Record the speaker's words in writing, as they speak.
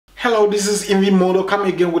Hello, this is Invimodo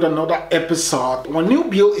coming again with another episode. Our new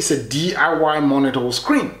build is a DIY monitor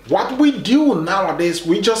screen. What we do nowadays,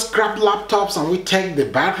 we just grab laptops and we take the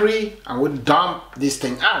battery and we dump this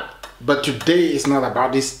thing out. But today is not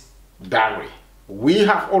about this battery. We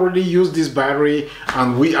have already used this battery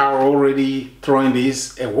and we are already throwing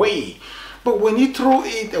this away. But when you throw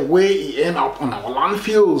it away, it ends up on our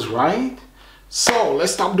landfills, right? So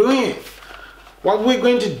let's stop doing it. What we're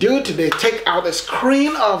going to do today, take out the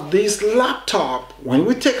screen of this laptop. When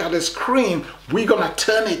we take out the screen, we're gonna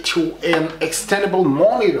turn it to an extendable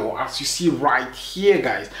monitor, as you see right here,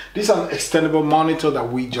 guys. This is an extendable monitor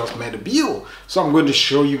that we just made a build. So I'm going to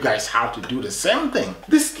show you guys how to do the same thing.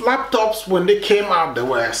 These laptops, when they came out, they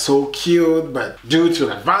were so cute, but due to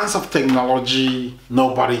the advance of technology,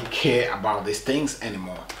 nobody care about these things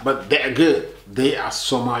anymore. But they're good. They are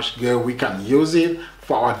so much good. We can use it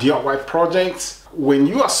for our DIY projects. When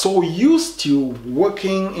you are so used to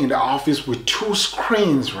working in the office with two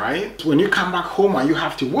screens, right? When you come back home and you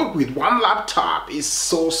have to work with one laptop, it's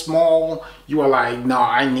so small, you are like, no,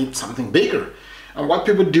 I need something bigger. And what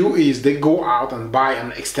people do is they go out and buy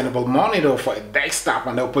an extendable monitor for a desktop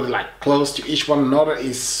and they'll put it like close to each one another.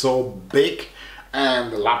 It's so big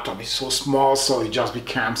and the laptop is so small, so it just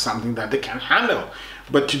becomes something that they can handle.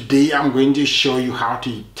 But today I'm going to show you how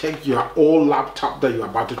to take your old laptop that you're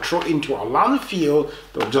about to throw into a landfill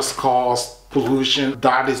that will just cause pollution.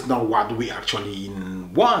 That is not what we actually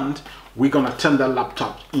want. We're gonna turn the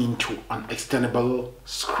laptop into an extendable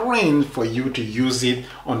screen for you to use it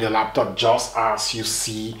on the laptop just as you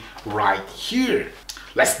see right here.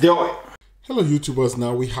 Let's do it. Hello YouTubers,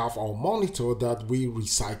 now we have our monitor that we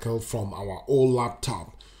recycled from our old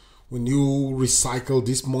laptop. When you recycle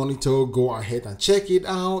this monitor, go ahead and check it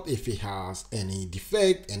out if it has any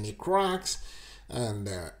defect, any cracks, and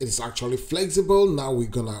it's actually flexible. Now we're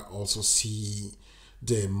gonna also see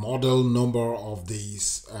the model number of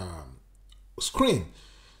this screen.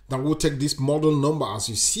 Now we'll take this model number as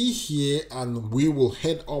you see here and we will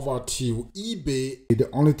head over to eBay. The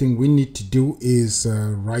only thing we need to do is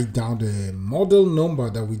write down the model number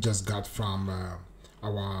that we just got from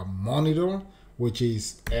our monitor, which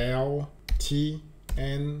is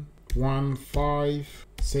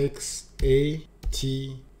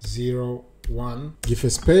LTN156AT01. Give a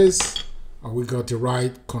space and we got the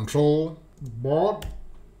right control board.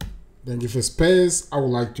 Then give a space. I would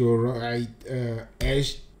like to write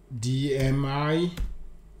HDMI,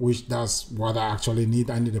 which that's what I actually need.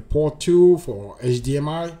 I need a port 2 for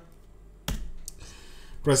HDMI.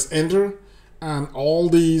 Press enter and all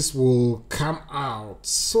these will come out.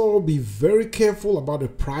 So be very careful about the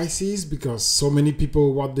prices because so many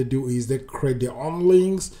people, what they do is they create their own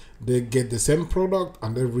links, they get the same product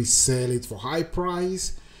and they resell it for high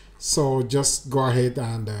price. So just go ahead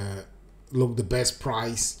and look the best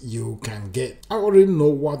price you can get. I already know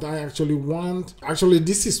what I actually want. Actually,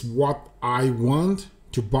 this is what I want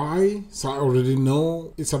to buy, so I already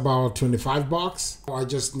know it's about 25 bucks. I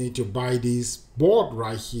just need to buy this board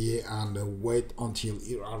right here and wait until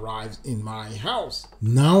it arrives in my house.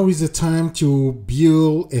 Now is the time to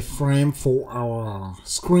build a frame for our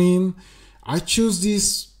screen. I choose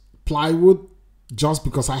this plywood just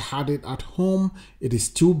because I had it at home. It is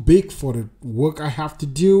too big for the work I have to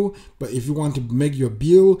do, but if you want to make your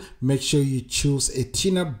build, make sure you choose a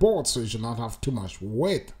thinner board so you should not have too much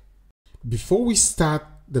weight. Before we start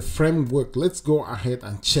the framework, let's go ahead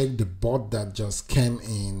and check the board that just came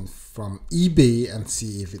in from eBay and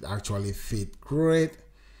see if it actually fit great.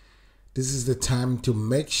 This is the time to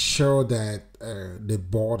make sure that the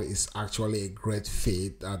board is actually a great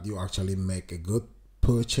fit, that you actually make a good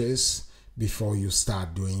purchase before you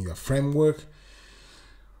start doing your framework.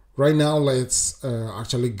 Right now, let's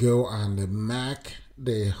actually go and mark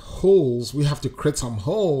the holes. We have to create some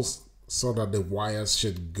holes so that the wires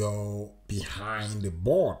should go behind the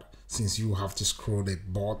board, since you have to screw the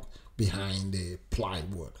board behind the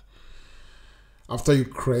plywood. After you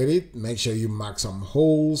create it, make sure you mark some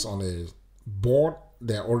holes on the board.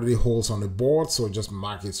 There are already holes on the board, so just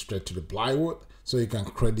mark it straight to the plywood so you can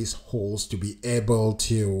create these holes to be able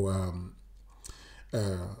to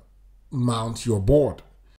mount your board.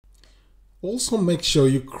 Also make sure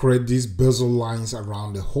you create these bezel lines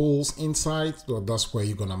around the holes inside, so that's where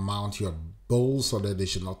you're gonna mount your bowls so that they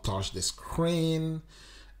should not touch the screen.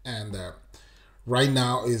 And right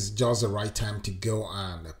now is just the right time to go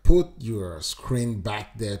and put your screen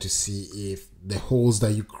back there to see if the holes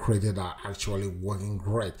that you created are actually working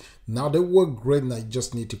great. Now they work great. Now you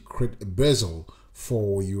just need to create a bezel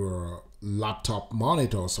for your laptop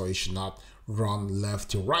monitor so it should not run left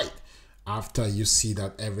to right. After you see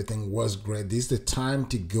that everything was great, this is the time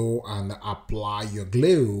to go and apply your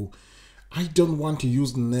glue. I don't want to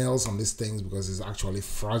use nails on these things because it's actually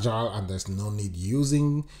fragile and there's no need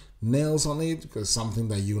using nails on it because it's something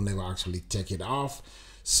that you never actually take it off.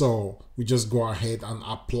 So we just go ahead and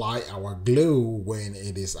apply our glue when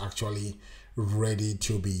it is actually ready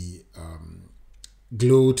to be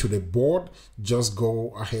glued to the board. Just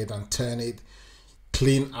go ahead and turn it.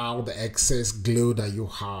 Clean out the excess glue that you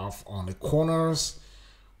have on the corners.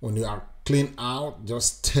 When you are clean out,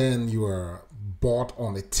 just turn your board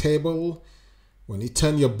on the table. When you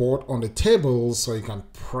turn your board on the table so you can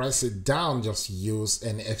press it down, just use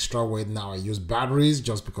any extra weight. Now I use batteries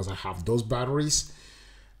just because I have those batteries.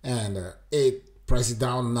 And press it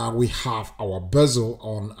down. Now we have our bezel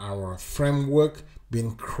on our framework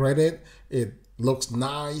being created. It looks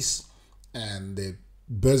nice, and the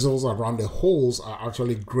bezels around the holes are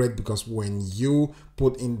actually great because when you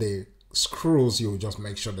put in the screws, you just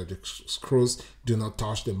make sure that the screws do not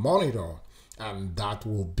touch the monitor, and that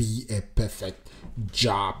will be a perfect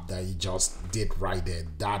job that you just did right there.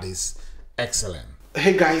 That is excellent.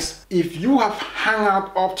 Hey guys, if you have hung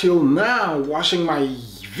out up till now watching my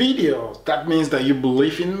video, that means that you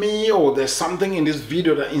believe in me or there's something in this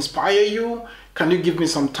video that inspire you. Can you give me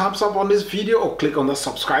some thumbs up on this video or click on the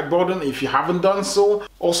subscribe button if you haven't done so?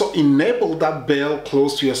 Also enable that bell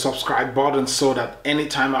close to your subscribe button so that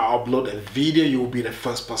anytime I upload a video, you will be the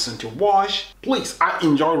first person to watch. Please, I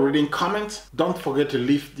enjoy reading comments. Don't forget to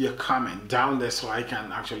leave your comment down there so I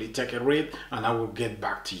can actually take a read and I will get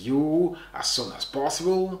back to you as soon as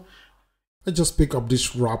possible. I just pick up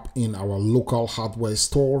this wrap in our local hardware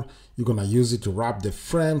store. You're gonna use it to wrap the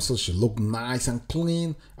frame so it should look nice and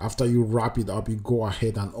clean. After you wrap it up, you go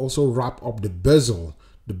ahead and also wrap up the bezel.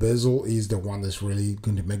 The bezel is the one that's really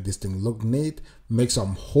going to make this thing look neat. Make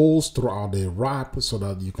some holes throughout the wrap so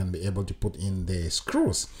that you can be able to put in the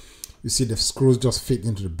screws. You see the screws just fit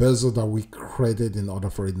into the bezel that we created in order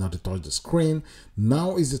for it not to touch the screen.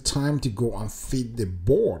 Now is the time to go and fit the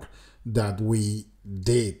board that we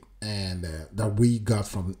did and that we got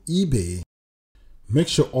from eBay. Make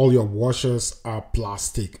sure all your washers are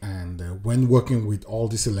plastic, and when working with all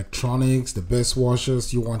these electronics, the best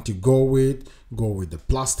washers you want to go with the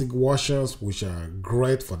plastic washers, which are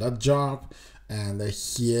great for that job. And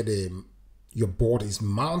here your board is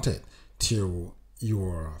mounted to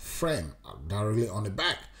your frame directly on the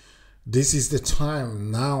back. This is the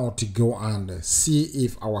time now to go and see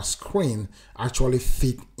if our screen actually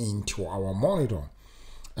fit into our monitor.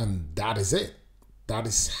 And that is it. That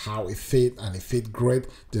is how it fit, and it fit great.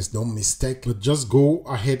 There's no mistake. But just go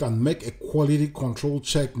ahead and make a quality control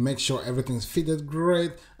check. Make sure everything's fitted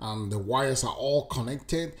great and the wires are all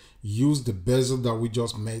connected. Use the bezel that we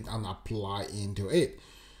just made and apply into it.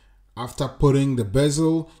 After putting the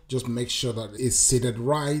bezel, just make sure that it's seated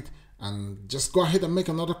right, and just go ahead and make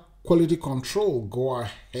another quality control. Go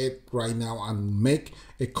ahead right now and make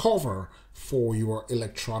a cover for your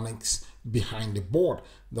electronics behind the board.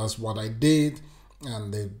 That's what I did,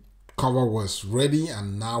 and the cover was ready,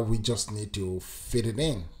 and now we just need to fit it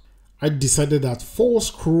in. I decided that 4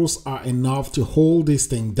 screws are enough to hold this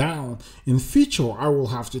thing down. In future, I will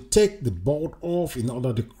have to take the board off in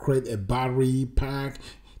order to create a battery pack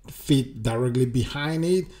fit directly behind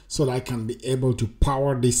it so that I can be able to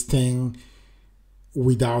power this thing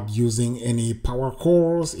without using any power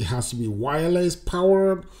cords. It has to be wireless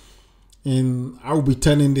powered. And I'll be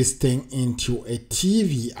turning this thing into a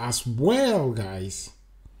TV as well, guys.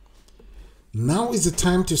 Now is the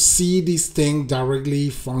time to see this thing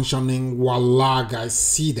directly functioning. Voila, guys,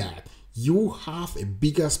 see that. You have a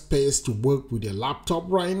bigger space to work with your laptop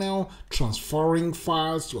right now, transferring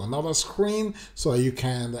files to another screen so you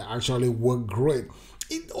can actually work great.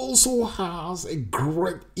 It also has a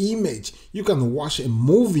great image. You can watch a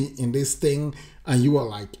movie in this thing and you are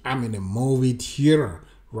like, I'm in a movie theater.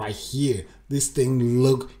 Right here, this thing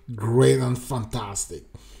look great and fantastic.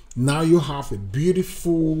 Now you have a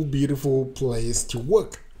beautiful place to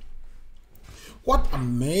work. What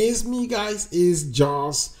amazed me, guys, is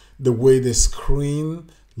just the way the screen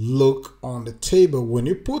look on the table. When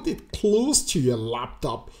you put it close to your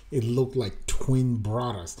laptop, it look like twin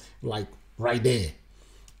brothers, like right there.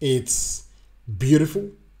 It's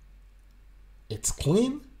beautiful, it's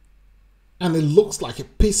clean, and it looks like a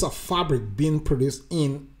piece of fabric being produced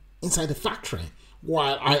inside the factory.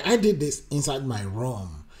 While I did this inside my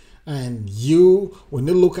room. And when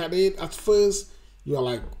you look at it at first, you're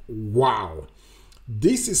like, wow.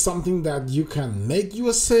 This is something that you can make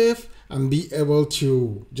yourself and be able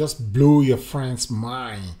to just blow your friend's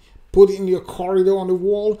mind. Put it in your corridor on the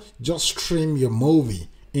wall, just stream your movie.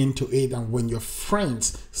 into it, and when your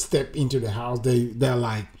friends step into the house, they're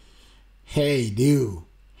like, hey dude,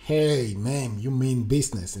 hey man, you mean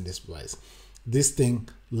business in this place. This thing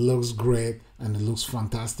looks great and it looks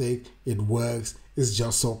fantastic. It works. It's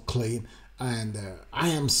just so clean, and I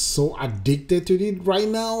am so addicted to it right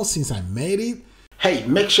now since I made it. Hey,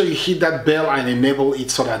 make sure you hit that bell and enable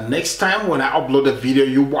it so that next time when I upload a video,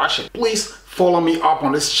 you watch it. Please follow me up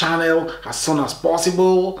on this channel as soon as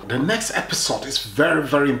possible. The next episode is very,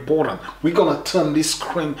 very important. We're gonna turn this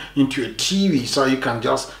screen into a TV so you can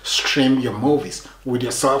just stream your movies with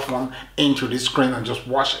your cell phone into this screen and just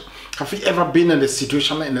watch it. Have you ever been in the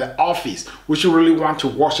situation in the office which you really want to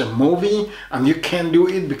watch a movie and you can't do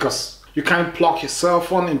it because you can't plug your cell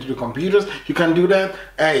phone into the computers? You can do that.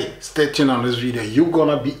 Hey, stay tuned on this video. You're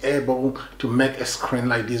gonna be able to make a screen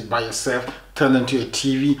like this by yourself, turn into a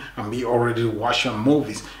TV, and be already watching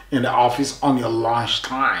movies in the office on your lunch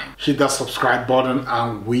time. Hit that subscribe button,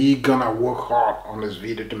 and we're gonna work hard on this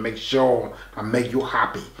video to make sure and make you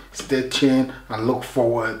happy. Stay tuned and look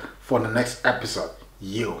forward for the next episode.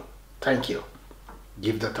 Thank you.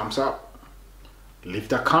 Give the thumbs up. Leave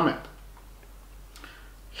that comment.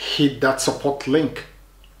 Hit that support link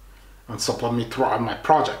and support me throughout my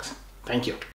projects. Thank you.